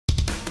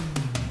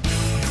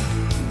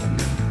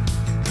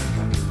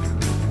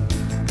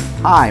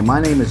Hi, my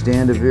name is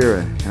Dan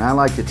DeVera, and I'd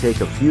like to take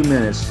a few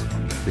minutes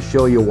to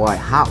show you why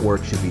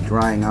Hotwork should be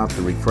drying out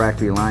the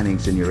refractory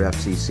linings in your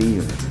FCC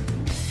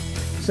unit.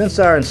 Since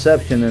our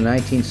inception in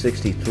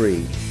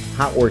 1963,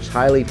 Hotwork's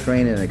highly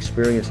trained and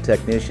experienced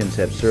technicians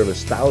have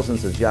serviced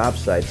thousands of job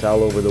sites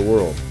all over the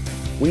world.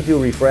 We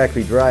do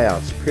refractory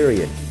dryouts,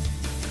 period.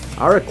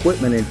 Our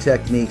equipment and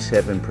techniques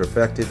have been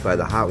perfected by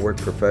the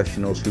Hotwork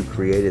professionals who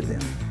created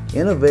them.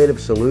 Innovative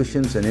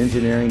solutions and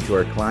engineering to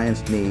our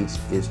clients' needs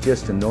is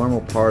just a normal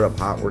part of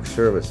Hotwork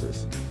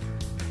services.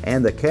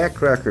 And the cat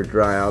cracker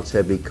dryouts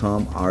have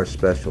become our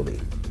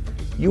specialty.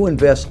 You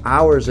invest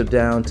hours of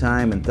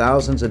downtime and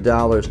thousands of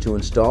dollars to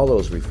install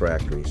those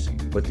refractories,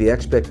 with the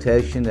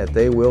expectation that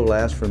they will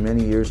last for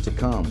many years to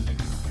come.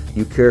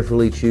 You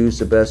carefully choose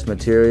the best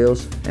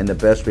materials and the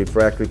best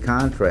refractory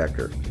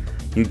contractor.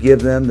 You give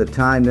them the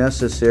time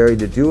necessary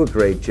to do a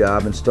great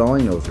job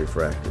installing those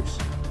refractories.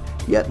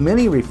 Yet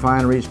many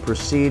refineries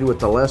proceed with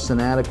the less than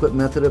adequate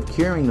method of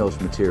curing those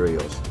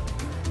materials,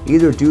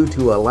 either due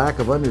to a lack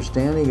of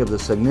understanding of the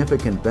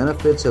significant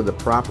benefits of the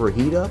proper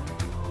heat up,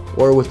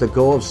 or with the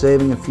goal of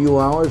saving a few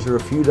hours or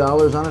a few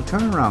dollars on a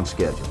turnaround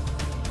schedule.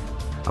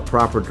 A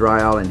proper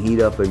dry out and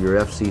heat up of your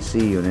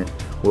FCC unit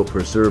will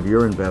preserve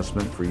your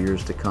investment for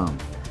years to come.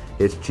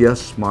 It's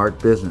just smart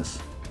business.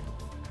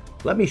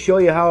 Let me show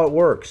you how it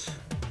works.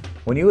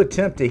 When you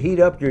attempt to heat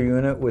up your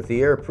unit with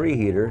the air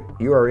preheater,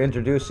 you are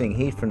introducing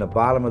heat from the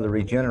bottom of the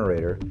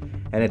regenerator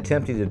and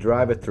attempting to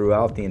drive it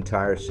throughout the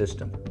entire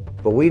system.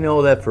 But we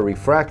know that for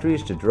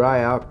refractories to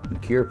dry out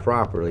and cure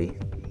properly,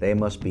 they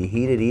must be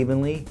heated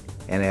evenly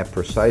and at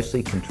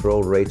precisely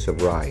controlled rates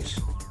of rise.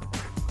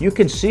 You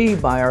can see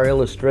by our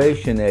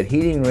illustration that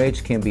heating rates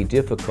can be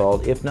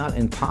difficult, if not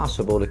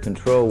impossible, to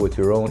control with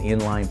your own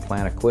inline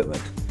plant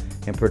equipment,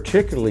 and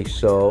particularly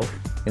so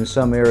in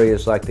some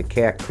areas like the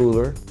cat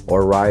cooler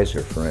or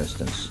riser, for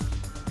instance.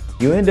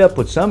 You end up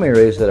with some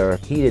areas that are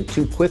heated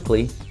too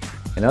quickly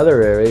and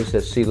other areas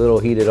that see little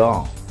heat at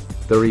all.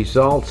 The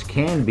results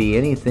can be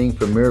anything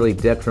from merely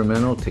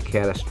detrimental to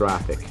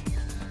catastrophic.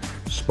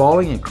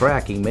 Spalling and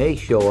cracking may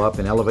show up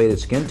in elevated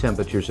skin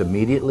temperatures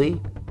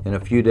immediately, in a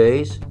few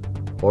days,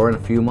 or in a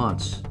few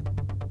months.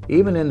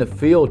 Even in the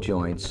field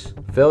joints,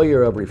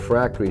 failure of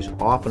refractories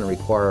often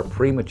require a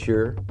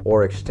premature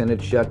or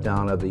extended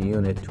shutdown of the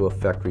unit to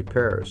effect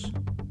repairs.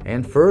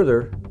 And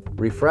further,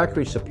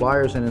 refractory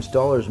suppliers and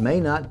installers may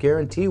not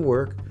guarantee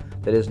work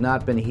that has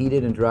not been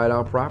heated and dried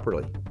out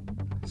properly.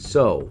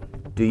 So,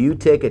 do you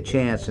take a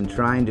chance in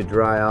trying to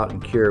dry out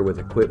and cure with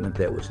equipment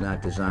that was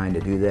not designed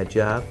to do that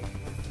job?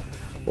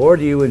 Or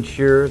do you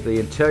ensure the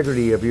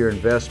integrity of your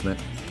investment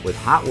with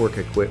Hotwork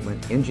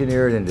equipment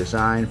engineered and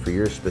designed for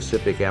your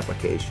specific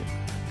application?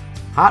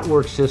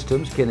 Hotwork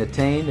systems can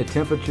attain the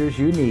temperatures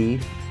you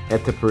need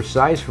at the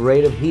precise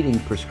rate of heating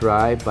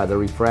prescribed by the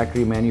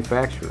refractory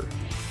manufacturer.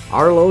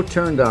 Our low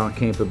turndown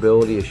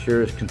capability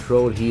assures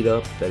controlled heat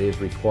up that is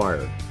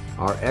required.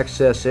 Our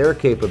excess air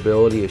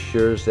capability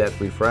assures that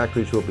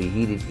refractories will be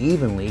heated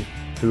evenly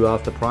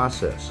throughout the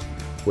process,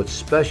 with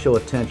special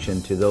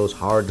attention to those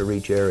hard to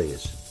reach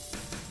areas.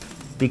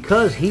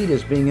 Because heat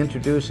is being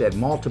introduced at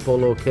multiple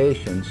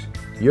locations,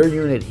 your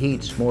unit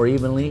heats more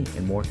evenly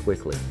and more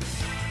quickly.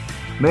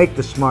 Make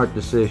the smart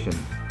decision.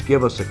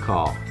 Give us a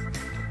call.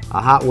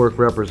 A Hotwork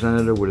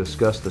representative will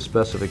discuss the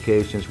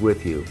specifications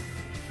with you.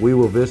 We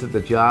will visit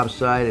the job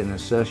site and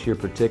assess your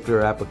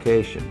particular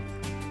application.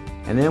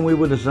 And then we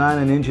will design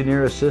and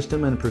engineer a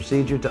system and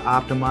procedure to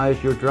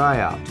optimize your dry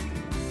out.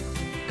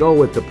 Go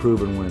with the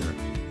proven winner,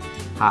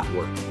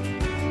 Hotwork.